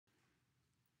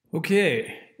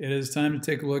Okay, it is time to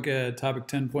take a look at topic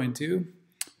 10.2,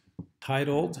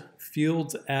 titled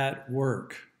Fields at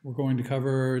Work. We're going to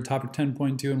cover topic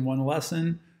 10.2 in one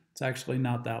lesson. It's actually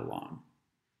not that long.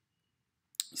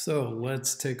 So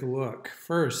let's take a look.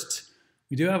 First,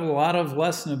 we do have a lot of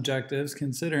lesson objectives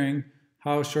considering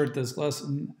how short this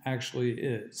lesson actually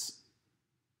is.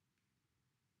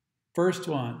 First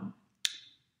one,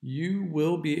 you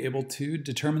will be able to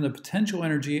determine the potential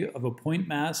energy of a point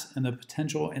mass and the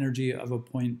potential energy of a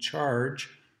point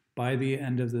charge by the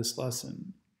end of this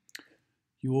lesson.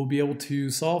 You will be able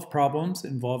to solve problems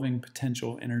involving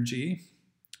potential energy.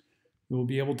 You will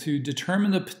be able to determine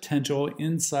the potential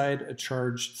inside a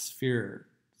charged sphere.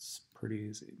 It's pretty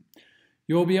easy.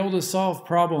 You will be able to solve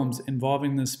problems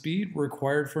involving the speed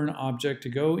required for an object to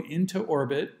go into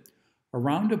orbit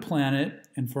around a planet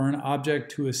and for an object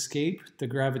to escape the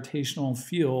gravitational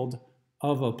field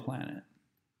of a planet.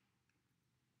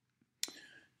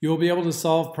 You will be able to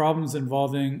solve problems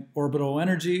involving orbital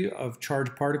energy of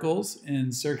charged particles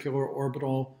in circular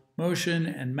orbital motion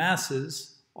and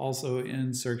masses, also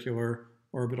in circular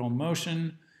orbital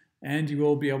motion, and you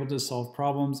will be able to solve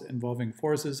problems involving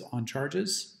forces on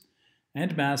charges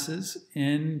and masses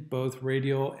in both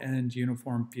radial and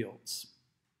uniform fields.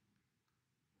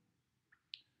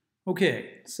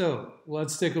 Okay, so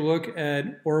let's take a look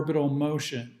at orbital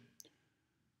motion.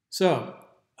 So,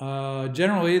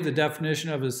 generally, the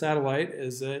definition of a satellite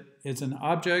is that it's an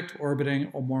object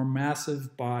orbiting a more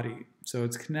massive body. So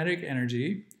its kinetic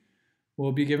energy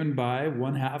will be given by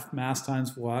 1/2 mass times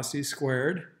velocity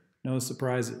squared, no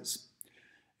surprises.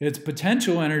 Its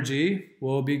potential energy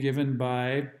will be given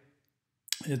by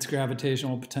its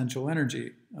gravitational potential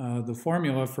energy, the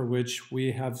formula for which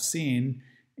we have seen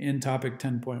in topic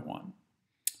 10.1.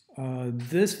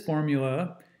 This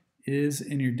formula is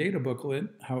in your data booklet,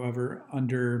 however,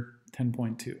 under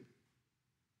 10.2.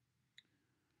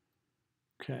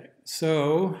 Okay,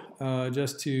 so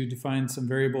just to define some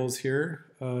variables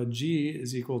here, G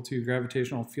is equal to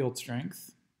gravitational field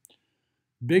strength.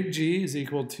 Big G is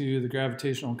equal to the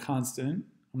gravitational constant.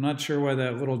 I'm not sure why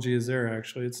that little g is there,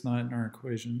 actually. It's not in our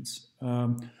equations.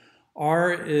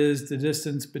 R is the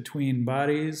distance between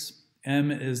bodies.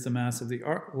 M is the mass of the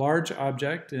large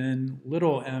object, and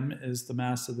little m is the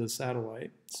mass of the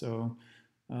satellite. So,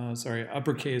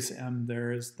 uppercase M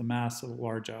there is the mass of the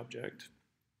large object.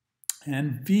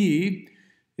 And V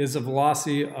is the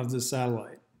velocity of the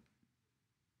satellite.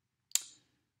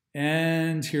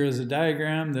 And here is a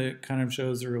diagram that kind of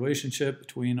shows the relationship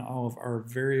between all of our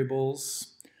variables.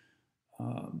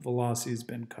 Velocity has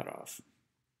been cut off.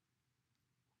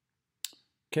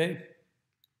 Okay.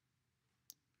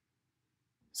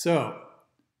 So,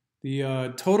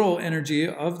 the total energy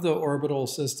of the orbital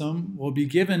system will be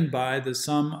given by the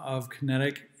sum of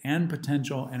kinetic and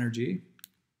potential energy.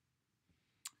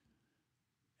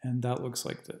 And that looks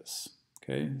like this.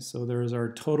 Okay, so there is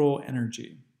our total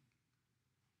energy.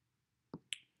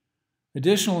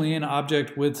 Additionally, an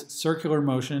object with circular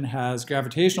motion has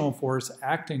gravitational force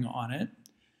acting on it,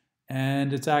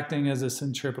 and it's acting as a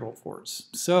centripetal force.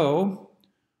 So,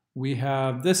 we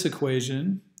have this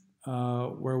equation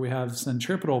where we have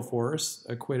centripetal force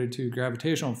equated to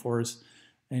gravitational force,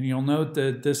 and you'll note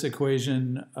that this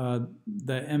equation,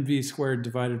 the mv squared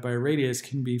divided by radius,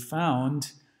 can be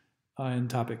found in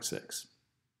topic 6.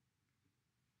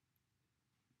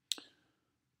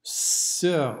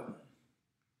 So,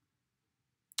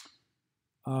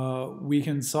 we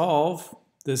can solve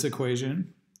this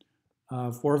equation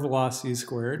for velocity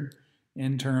squared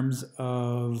in terms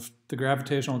of the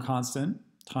gravitational constant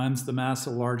times the mass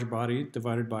of a large body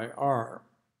divided by r.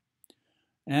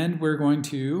 And we're going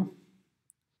to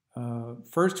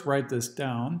first write this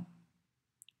down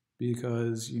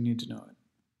because you need to know it.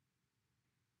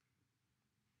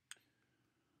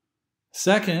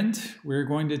 Second, we're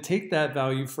going to take that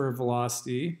value for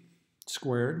velocity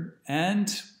squared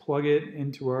and plug it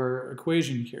into our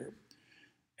equation here.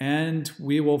 And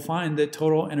we will find that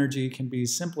total energy can be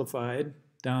simplified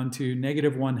down to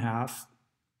 -1/2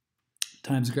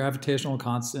 times gravitational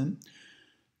constant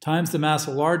times the mass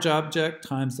of a large object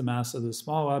times the mass of the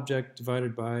small object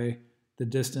divided by the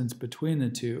distance between the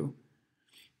two.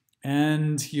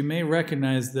 And you may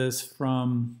recognize this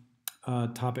from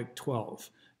topic 12.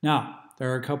 Now,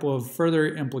 there are a couple of further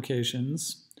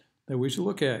implications that we should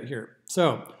look at here.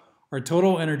 So, our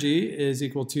total energy is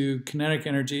equal to kinetic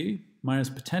energy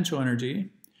minus potential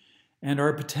energy, and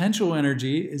our potential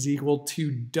energy is equal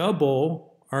to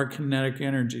double our kinetic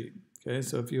energy. Okay,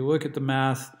 so if you look at the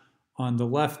math on the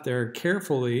left there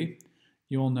carefully,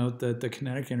 you will note that the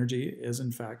kinetic energy is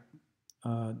in fact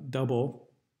double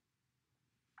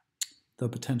the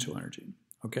potential energy.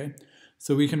 Okay,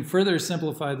 so we can further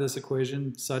simplify this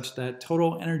equation such that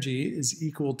total energy is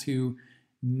equal to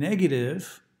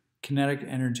negative kinetic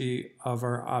energy of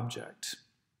our object.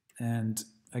 And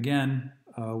again,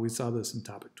 we saw this in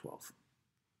topic 12.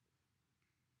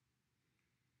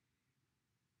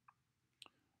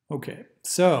 Okay,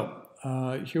 so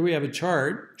here we have a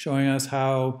chart showing us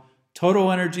how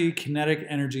total energy, kinetic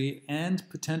energy, and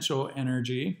potential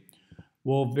energy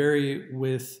will vary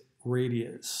with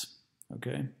radius.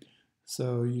 Okay,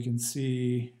 so you can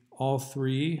see all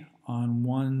three on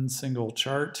one single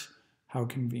chart. How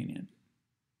convenient.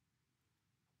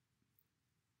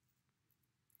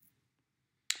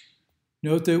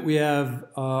 Note that we have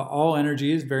all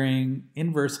energies varying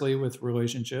inversely with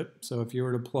relationship. So if you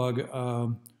were to plug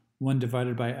 1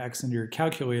 divided by x into your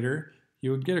calculator,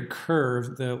 you would get a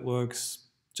curve that looks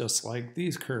just like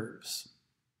these curves.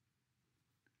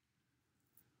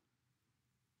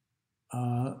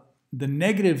 The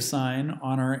negative sign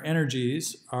on our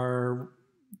energies are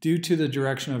due to the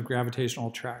direction of gravitational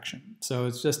attraction. So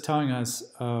it's just telling us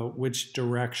which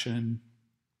direction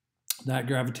that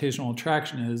gravitational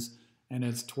attraction is, and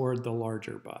it's toward the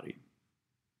larger body.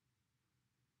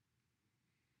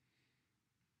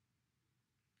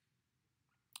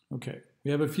 Okay,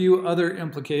 we have a few other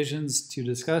implications to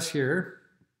discuss here,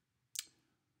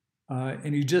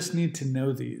 and you just need to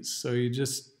know these. So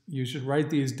you should write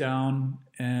these down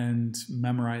and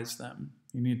memorize them.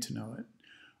 You need to know it.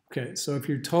 Okay, so if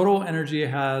your total energy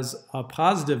has a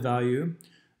positive value,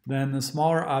 then the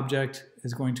smaller object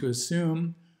is going to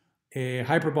assume a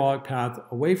hyperbolic path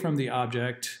away from the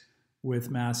object with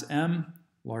mass m,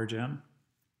 large M,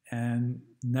 and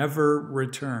never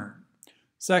return.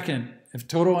 Second, if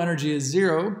total energy is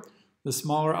 0, the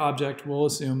smaller object will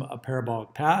assume a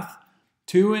parabolic path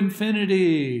to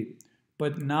infinity,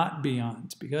 but not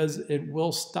beyond, because it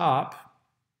will stop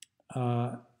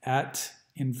at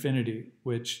infinity,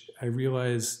 which I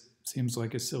realize seems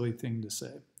like a silly thing to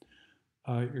say.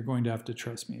 You're going to have to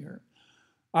trust me here.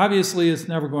 Obviously, it's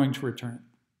never going to return.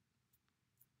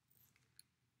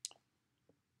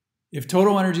 If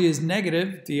total energy is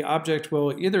negative, the object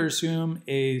will either assume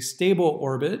a stable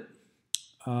orbit,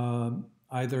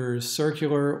 either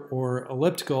circular or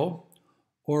elliptical,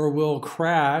 or will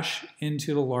crash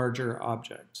into the larger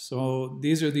object. So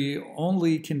these are the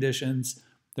only conditions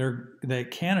that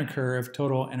can occur if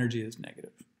total energy is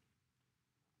negative.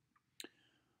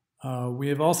 We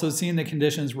have also seen the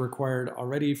conditions required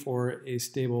already for a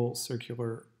stable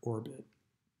circular orbit.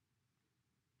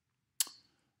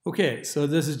 Okay, so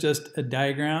this is just a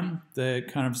diagram that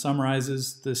kind of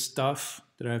summarizes the stuff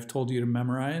that I've told you to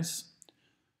memorize.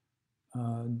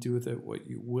 Do with it what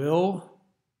you will.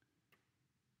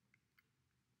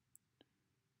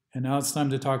 And now it's time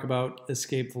to talk about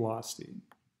escape velocity.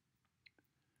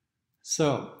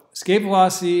 So, escape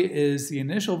velocity is the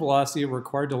initial velocity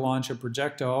required to launch a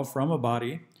projectile from a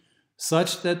body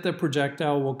such that the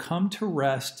projectile will come to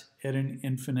rest at an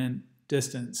infinite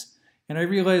distance. And I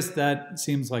realize that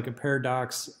seems like a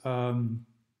paradox.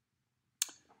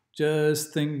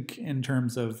 Just think in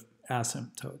terms of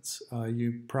asymptotes.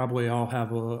 You probably all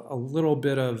have a little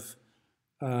bit of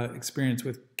experience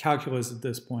with calculus at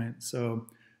this point. So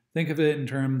think of it in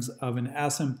terms of an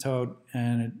asymptote,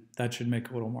 and that should make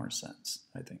a little more sense,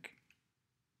 I think.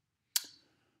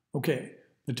 Okay,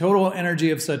 the total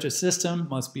energy of such a system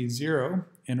must be 0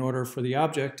 in order for the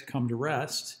object to come to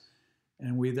rest,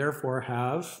 and we therefore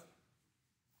have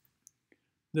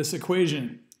this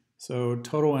equation. So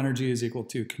total energy is equal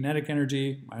to kinetic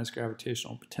energy minus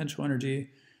gravitational potential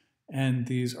energy, and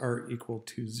these are equal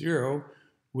to 0,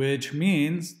 which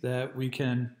means that we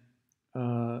can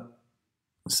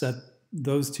set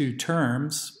those two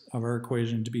terms of our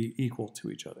equation to be equal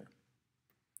to each other.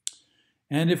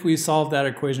 And if we solve that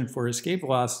equation for escape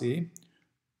velocity,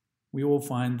 we will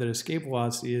find that escape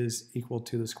velocity is equal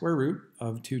to the square root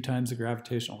of 2 times the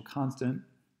gravitational constant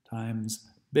times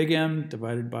big M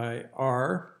divided by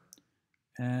R.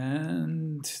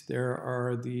 And there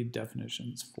are the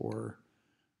definitions for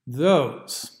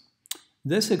those.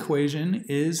 This equation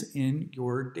is in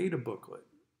your data booklet,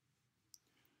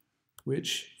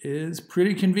 which is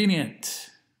pretty convenient.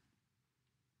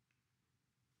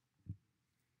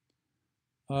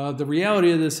 The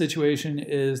reality of this situation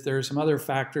is there are some other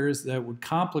factors that would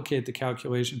complicate the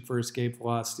calculation for escape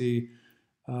velocity,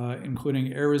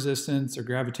 including air resistance or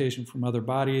gravitation from other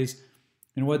bodies.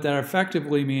 And what that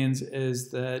effectively means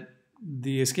is that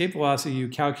the escape velocity you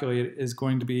calculate is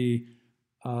going to be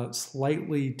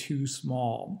slightly too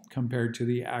small compared to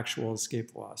the actual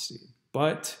escape velocity.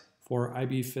 But for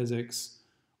IB physics,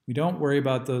 we don't worry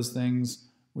about those things.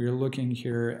 We are looking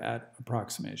here at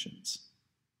approximations.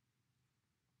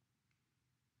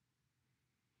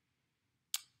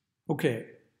 Okay,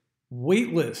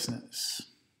 weightlessness.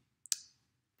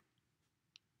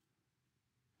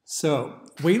 So,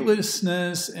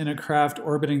 weightlessness in a craft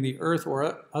orbiting the Earth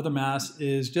or other mass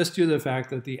is just due to the fact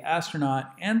that the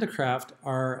astronaut and the craft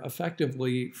are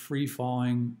effectively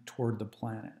free-falling toward the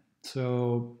planet.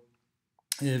 So,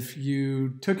 if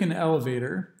you took an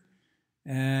elevator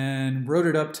and rode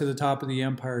it up to the top of the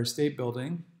Empire State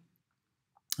Building,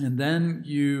 and then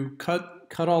you cut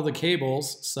all the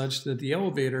cables such that the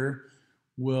elevator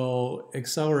will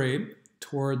accelerate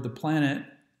toward the planet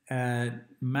at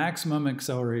maximum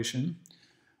acceleration,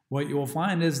 what you will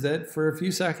find is that for a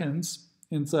few seconds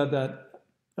inside that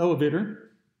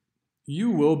elevator, you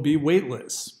will be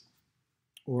weightless,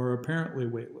 or apparently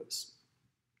weightless.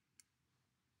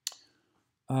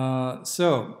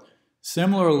 So,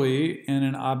 similarly, in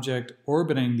an object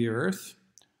orbiting the Earth,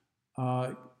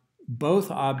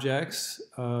 both objects,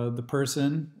 the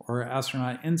person or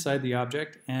astronaut inside the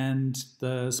object and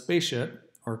the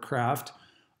spaceship or craft,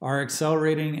 are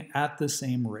accelerating at the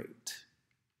same rate.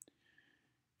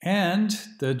 And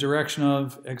the direction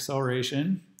of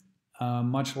acceleration,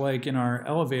 much like in our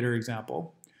elevator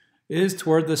example, is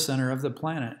toward the center of the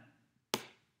planet.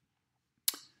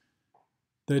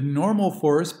 The normal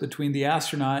force between the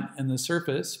astronaut and the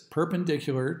surface,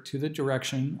 perpendicular to the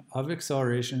direction of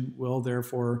acceleration, will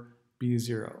therefore be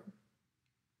 0.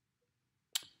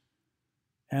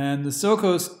 And the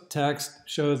Sokos text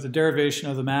shows the derivation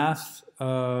of the math.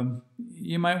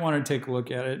 You might want to take a look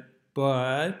at it,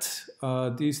 but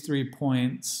these 3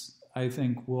 points, I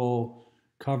think, will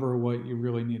cover what you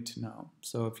really need to know.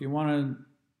 So if you want to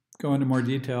go into more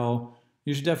detail,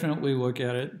 you should definitely look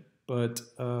at it, but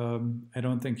I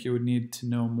don't think you would need to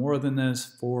know more than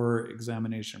this for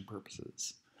examination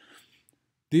purposes.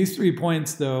 These 3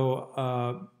 points,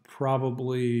 though,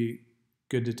 probably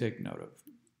good to take note of.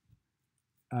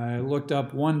 I looked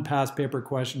up one past paper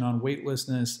question on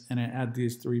weightlessness, and it had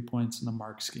these 3 points in the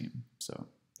mark scheme. So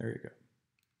there you go.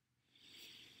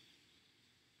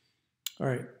 All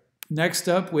right, next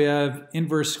up we have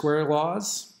inverse square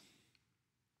laws.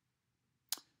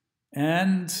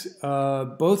 And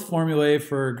both formulae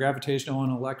for gravitational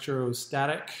and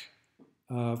electrostatic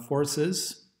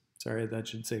forces, sorry, that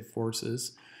should say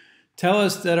forces, tell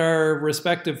us that our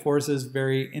respective forces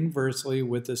vary inversely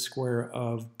with the square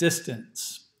of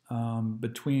distance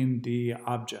between the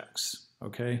objects,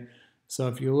 okay? So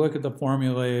if you look at the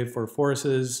formulae for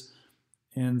forces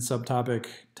in subtopic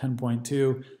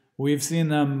 10.2, we've seen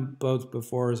them both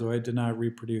before, so I did not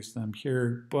reproduce them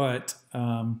here, but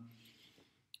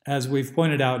as we've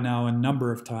pointed out now a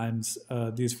number of times,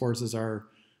 these forces are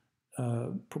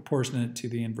proportionate to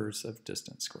the inverse of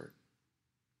distance squared.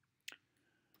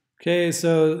 Okay,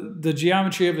 so the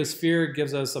geometry of a sphere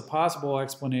gives us a possible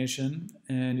explanation,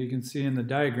 and you can see in the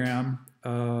diagram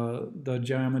the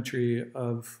geometry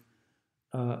of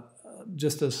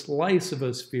just a slice of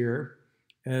a sphere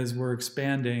as we're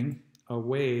expanding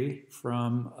away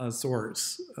from a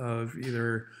source of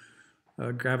either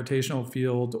a gravitational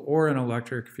field or an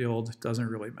electric field. Doesn't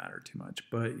really matter too much,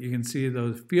 but you can see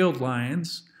those field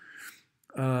lines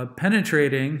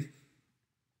penetrating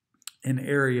an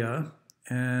area,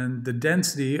 and the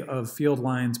density of field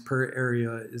lines per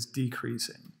area is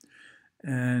decreasing.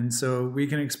 And so we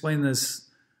can explain this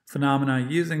phenomena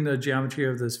using the geometry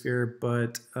of the sphere,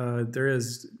 but there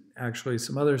is actually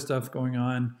some other stuff going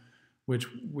on which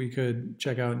we could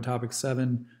check out in topic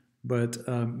 7, but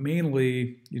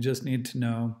mainly you just need to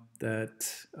know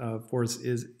that force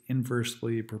is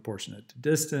inversely proportionate to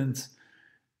distance,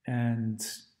 and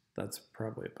that's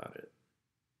probably about it.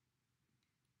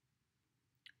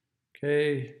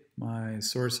 Okay, my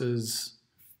sources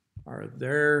are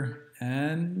there,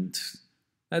 and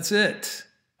that's it.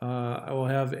 I will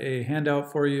have a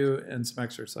handout for you and some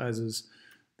exercises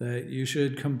that you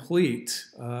should complete,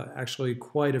 actually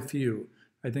quite a few.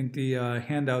 I think the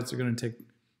handouts are going to take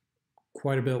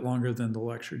quite a bit longer than the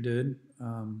lecture did,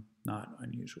 not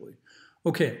unusually.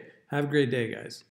 Okay, have a great day, guys.